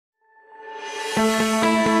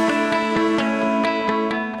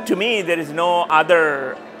to me, there is no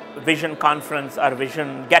other vision conference or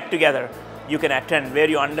vision get-together you can attend where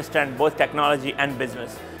you understand both technology and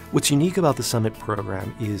business. What's unique about the Summit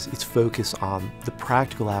program is its focus on the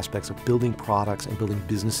practical aspects of building products and building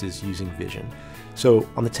businesses using vision. So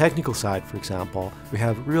on the technical side, for example, we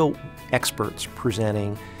have real experts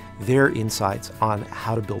presenting their insights on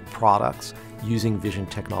how to build products using vision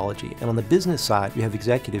technology. And on the business side, we have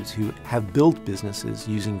executives who have built businesses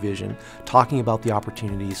using vision, talking about the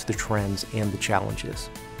opportunities, the trends, and the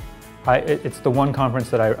challenges. It's the one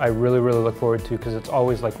conference that I really look forward to because it's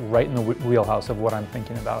always like right in the wheelhouse of what I'm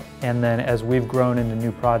thinking about. And then as we've grown into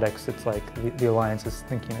new products, it's like the Alliance is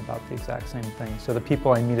thinking about the exact same thing. So the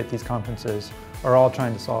people I meet at these conferences are all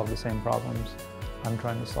trying to solve the same problems I'm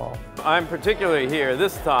trying to solve. I'm particularly here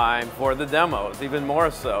this time for the demos, even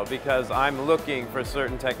more so, because I'm looking for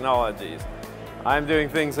certain technologies. I'm doing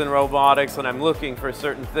things in robotics and I'm looking for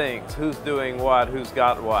certain things. Who's doing what, who's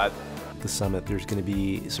got what. The Summit, there's going to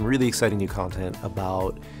be some really exciting new content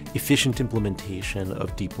about efficient implementation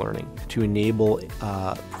of deep learning to enable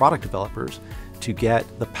product developers to get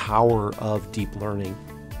the power of deep learning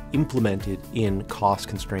implemented in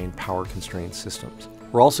cost-constrained, power-constrained systems.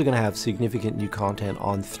 We're also going to have significant new content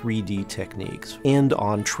on 3D techniques and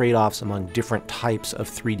on trade-offs among different types of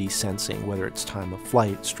 3D sensing, whether it's time of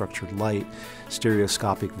flight, structured light,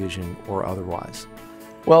 stereoscopic vision, or otherwise.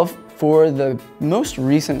 Well, for the most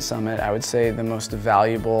recent summit, I would say the most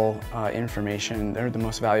valuable information, or the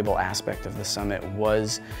most valuable aspect of the summit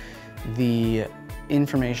was the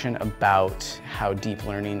information about how deep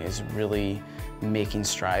learning is really making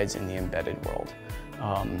strides in the embedded world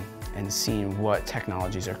and seeing what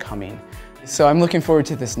technologies are coming. So I'm looking forward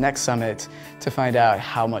to this next summit to find out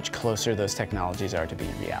how much closer those technologies are to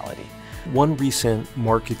being reality. One recent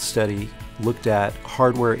market study looked at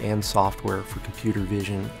hardware and software for computer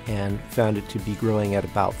vision and found it to be growing at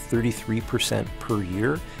about 33% per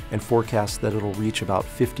year and forecasts that it'll reach about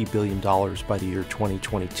 $50 billion by the year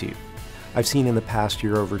 2022. I've seen in the past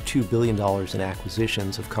year over $2 billion in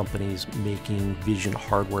acquisitions of companies making vision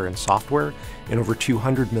hardware and software, and over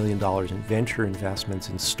 $200 million in venture investments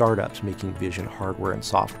in startups making vision hardware and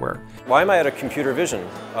software. Why am I at a computer vision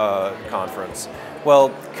conference?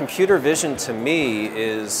 Well, computer vision to me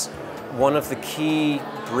is one of the key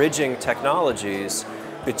bridging technologies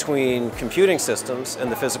between computing systems and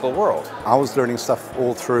the physical world. I was learning stuff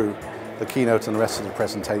all through the keynote and the rest of the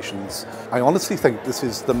presentations. I honestly think this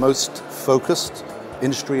is the most focused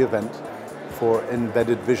industry event for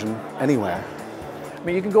embedded vision anywhere. I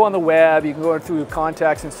mean, you can go on the web, you can go through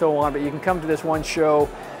contacts and so on, but you can come to this one show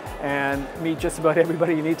and meet just about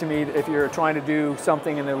everybody you need to meet if you're trying to do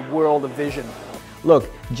something in the world of vision. Look,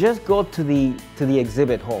 just go to the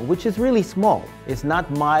exhibit hall, which is really small. It's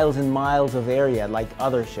not miles and miles of area like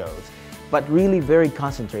other shows, but really very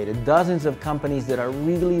concentrated. Dozens of companies that are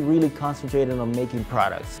really concentrated on making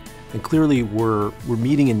products. And clearly we're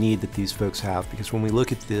meeting a need that these folks have, because when we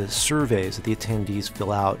look at the surveys that the attendees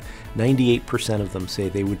fill out, 98% of them say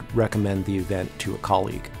they would recommend the event to a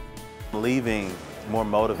colleague. Leaving more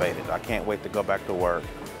motivated. I can't wait to go back to work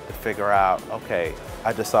to figure out, okay,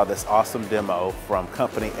 I just saw this awesome demo from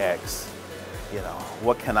company X. You know,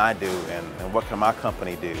 what can I do and what can my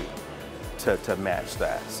company do to match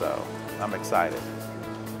that? So I'm excited.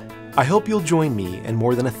 I hope you'll join me and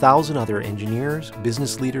more than 1,000 other engineers,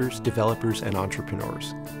 business leaders, developers, and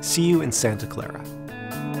entrepreneurs. See you in Santa Clara.